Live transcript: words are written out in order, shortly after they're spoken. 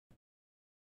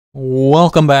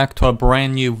Welcome back to a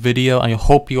brand new video. I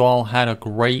hope you all had a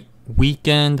great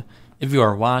weekend. If you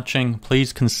are watching,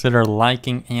 please consider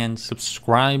liking and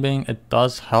subscribing. It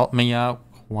does help me out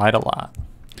quite a lot.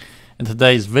 In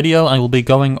today's video, I will be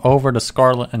going over the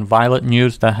Scarlet and Violet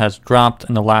news that has dropped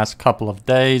in the last couple of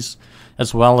days,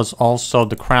 as well as also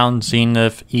the Crown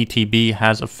Zenith ETB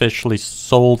has officially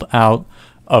sold out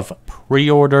of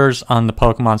pre-orders on the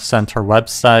Pokemoncenter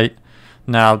website.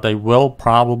 Now, they will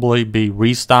probably be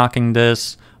restocking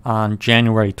this on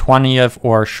January 20th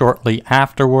or shortly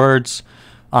afterwards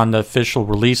on the official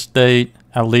release date.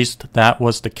 At least that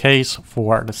was the case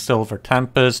for the Silver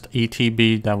Tempest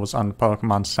ETB that was on the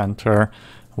Pokemoncenter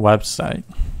website.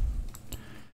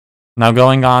 Now,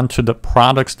 going on to the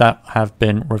products that have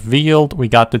been revealed, we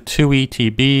got the two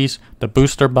ETBs, the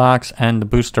booster box and the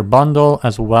booster bundle,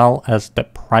 as well as the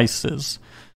prices.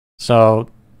 So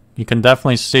you can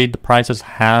definitely see the prices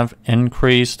have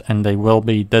increased, and they will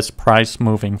be this price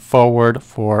moving forward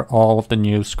for all of the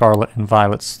new Scarlet and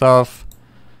Violet stuff.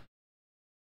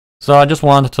 So I just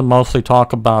wanted to mostly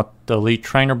talk about the Elite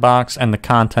Trainer box and the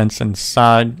contents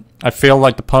inside. I feel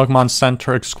like the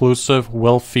Pokemoncenter exclusive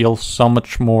will feel so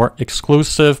much more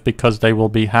exclusive because they will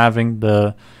be having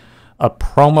a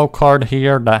promo card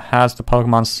here that has the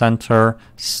Pokemoncenter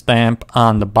stamp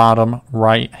on the bottom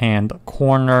right hand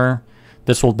corner.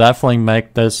 This will definitely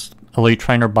make this Elite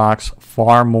Trainer box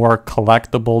far more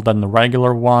collectible than the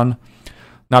regular one.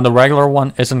 Now, the regular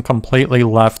one isn't completely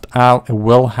left out. It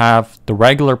will have the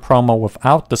regular promo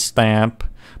without the stamp,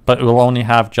 but it will only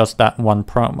have just that one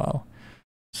promo.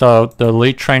 So the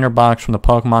Elite Trainer box from the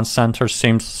Pokemoncenter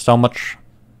seems so much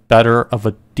better of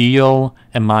a deal,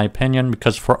 in my opinion,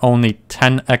 because for only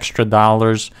 $10 extra,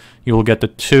 you will get the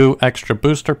 2 extra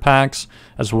booster packs,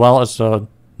 as well as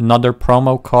another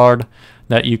promo card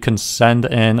that you can send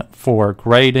in for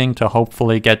grading to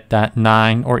hopefully get that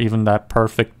 9 or even that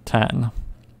perfect 10.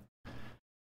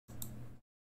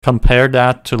 Compare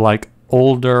that to like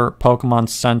older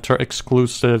Pokemoncenter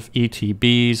exclusive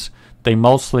ETBs. They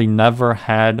mostly never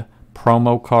had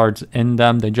promo cards in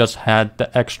them. They just had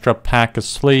the extra pack of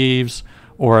sleeves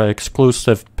or an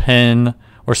exclusive pin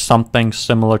or something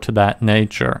similar to that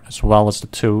nature, as well as the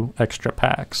 2 extra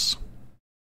packs.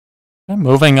 And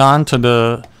moving on to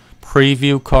the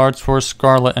preview cards for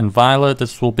Scarlet and Violet.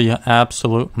 This will be an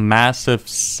absolute massive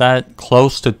set,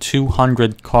 close to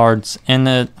 200 cards in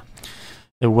it.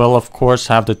 It will, of course,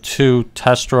 have the 2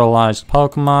 testralized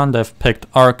Pokemon. They've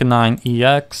picked Arcanine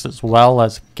EX as well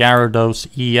as Gyarados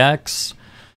EX.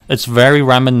 It's very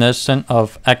reminiscent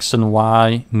of X and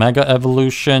Y Mega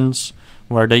Evolutions,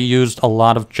 where they used a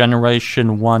lot of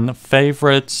Generation 1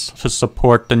 favorites to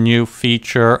support the new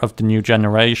feature of the new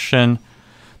generation.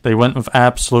 They went with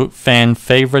absolute fan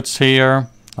favorites here.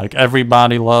 Like,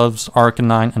 everybody loves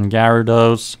Arcanine and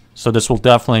Gyarados, so this will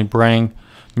definitely bring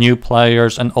new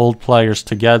players and old players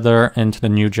together into the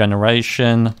new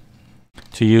generation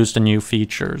to use the new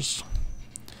features.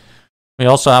 We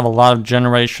also have a lot of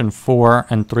Generation 4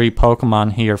 and 3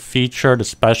 Pokemon here featured,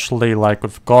 especially like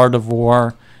with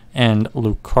Gardevoir and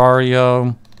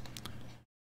Lucario.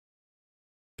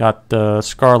 Got the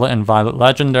Scarlet and Violet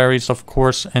legendaries, of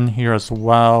course, in here as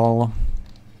well.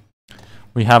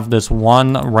 We have this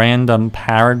one random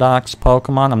Paradox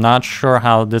Pokemon. I'm not sure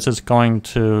how this is going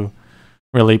to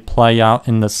really play out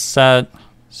in the set.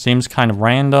 Seems kind of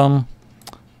random.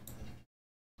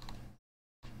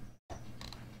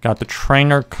 Got the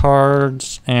trainer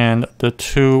cards and the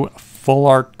 2 full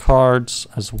art cards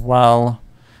as well.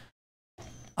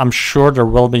 I'm sure there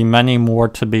will be many more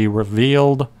to be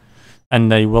revealed,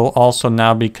 and they will also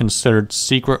now be considered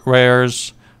secret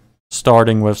rares,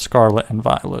 starting with Scarlet and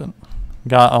Violet.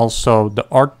 Got also the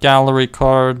art gallery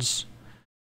cards.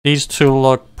 These 2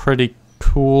 look pretty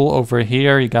cool over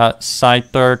here. You got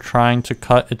Scyther trying to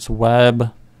cut its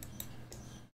web,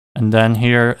 and then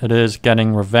here it is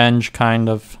getting revenge kind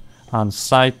of on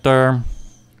Scyther.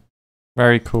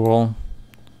 Very cool.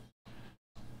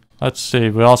 Let's see,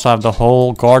 we also have the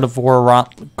whole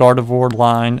Gardevoir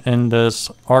line in this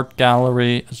art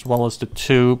gallery, as well as the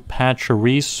 2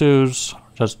 Pachirisus,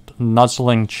 just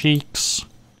nuzzling cheeks.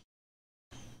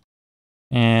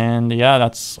 And yeah,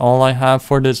 that's all I have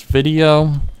for this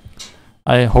video.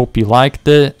 I hope you liked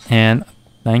it, and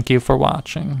thank you for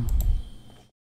watching.